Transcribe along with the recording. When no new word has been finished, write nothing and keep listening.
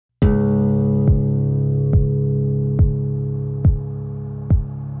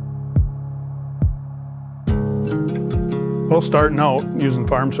Well, starting out using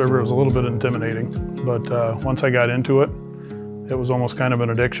FARMserver was a little bit intimidating, but once I got into it, it was almost kind of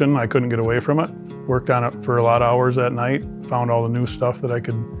an addiction. I couldn't get away from it. Worked on it for a lot of hours at night, found all the new stuff that I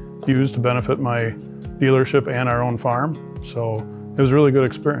could use to benefit my dealership and our own farm. So it was a really good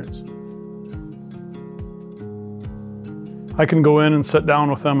experience. I can go in and sit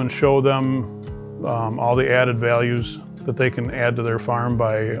down with them and show them all the added values that they can add to their farm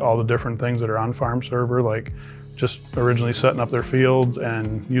by all the different things that are on FARMserver, like just originally setting up their fields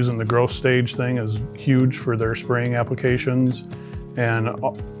and using the growth stage thing is huge for their spraying applications, and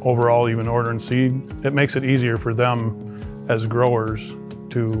overall even ordering seed. It makes it easier for them as growers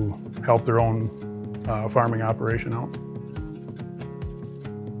to help their own farming operation out.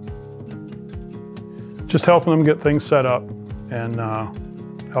 Just helping them get things set up and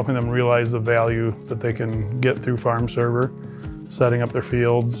helping them realize the value that they can get through FARMserver, setting up their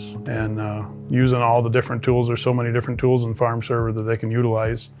fields and using all the different tools. There's so many different tools in FARMserver that they can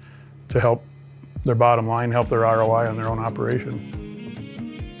utilize to help their bottom line, help their ROI on their own operation.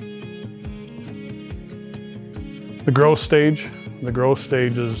 The growth stage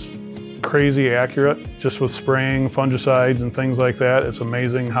is crazy accurate. Just with spraying fungicides and things like that, it's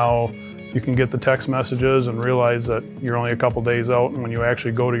amazing how you can get the text messages and realize that you're only a couple days out, and when you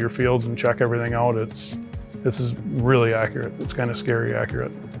actually go to your fields and check everything out, this is really accurate. It's kind of scary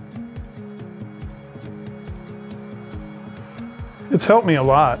accurate. It's helped me a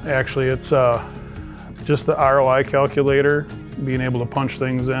lot, actually. It's just the ROI calculator, being able to punch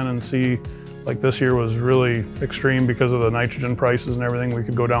things in and see, like this year was really extreme because of the nitrogen prices and everything. We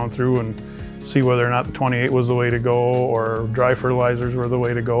could go down through and see whether or not the 28 was the way to go or dry fertilizers were the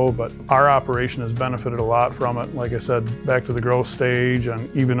way to go, but our operation has benefited a lot from it. Like I said, back to the growth stage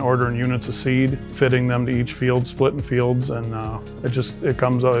and even ordering units of seed, fitting them to each field, splitting fields, and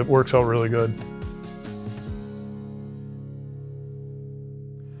it works out really good.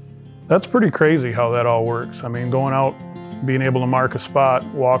 That's pretty crazy how that all works. I mean, going out, being able to mark a spot,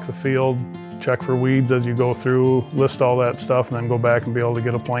 walk the field, check for weeds as you go through, list all that stuff, and then go back and be able to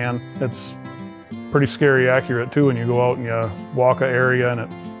get a plan. It's pretty scary accurate too when you go out and you walk an area and it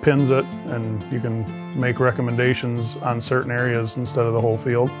pins it, and you can make recommendations on certain areas instead of the whole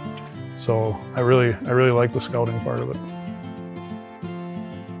field. So I really like the scouting part of it.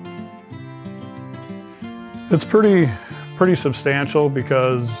 It's pretty substantial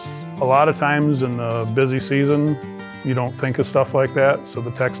because a lot of times in the busy season, you don't think of stuff like that. So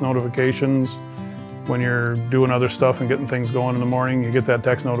the text notifications, when you're doing other stuff and getting things going in the morning, you get that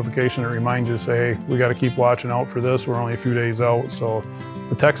text notification that reminds you to say, hey, we got to keep watching out for this. We're only a few days out. So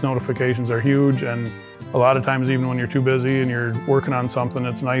the text notifications are huge. And a lot of times, even when you're too busy and you're working on something,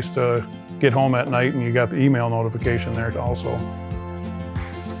 it's nice to get home at night and you got the email notification there also.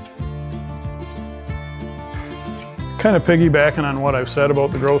 Kind of piggybacking on what I've said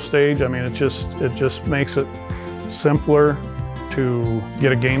about the growth stage, I mean, it just makes it simpler to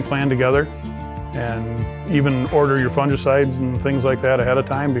get a game plan together and even order your fungicides and things like that ahead of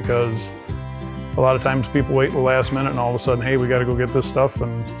time, because a lot of times people wait the last minute and all of a sudden, hey, we got to go get this stuff.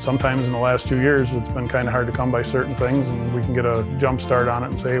 And sometimes in the last 2 years, it's been kind of hard to come by certain things, and we can get a jump start on it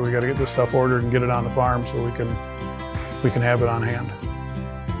and say, hey, we got to get this stuff ordered and get it on the farm so we can have it on hand.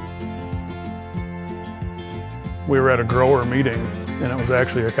 We were at a grower meeting, and it was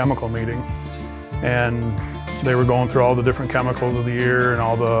actually a chemical meeting, and they were going through all the different chemicals of the year and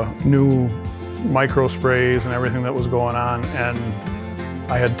all the new micro sprays and everything that was going on. And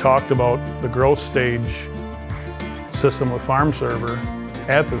I had talked about the growth stage system with FARMserver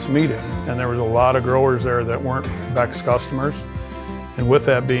at this meeting, and there was a lot of growers there that weren't Beck's customers. And with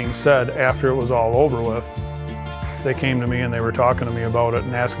that being said, after it was all over with, they came to me and they were talking to me about it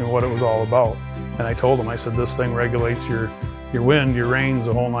and asking what it was all about. And I told them, I said, this thing regulates your wind, your rains,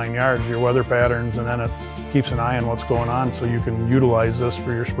 the whole 9 yards, your weather patterns, and then it keeps an eye on what's going on so you can utilize this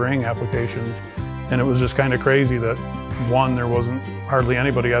for your spraying applications. And it was just kind of crazy that, one, there wasn't hardly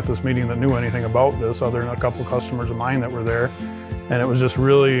anybody at this meeting that knew anything about this other than a couple customers of mine that were there. And it was just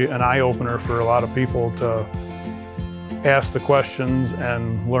really an eye-opener for a lot of people to ask the questions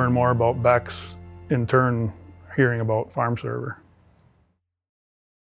and learn more about Beck's, in turn hearing about FARMserver.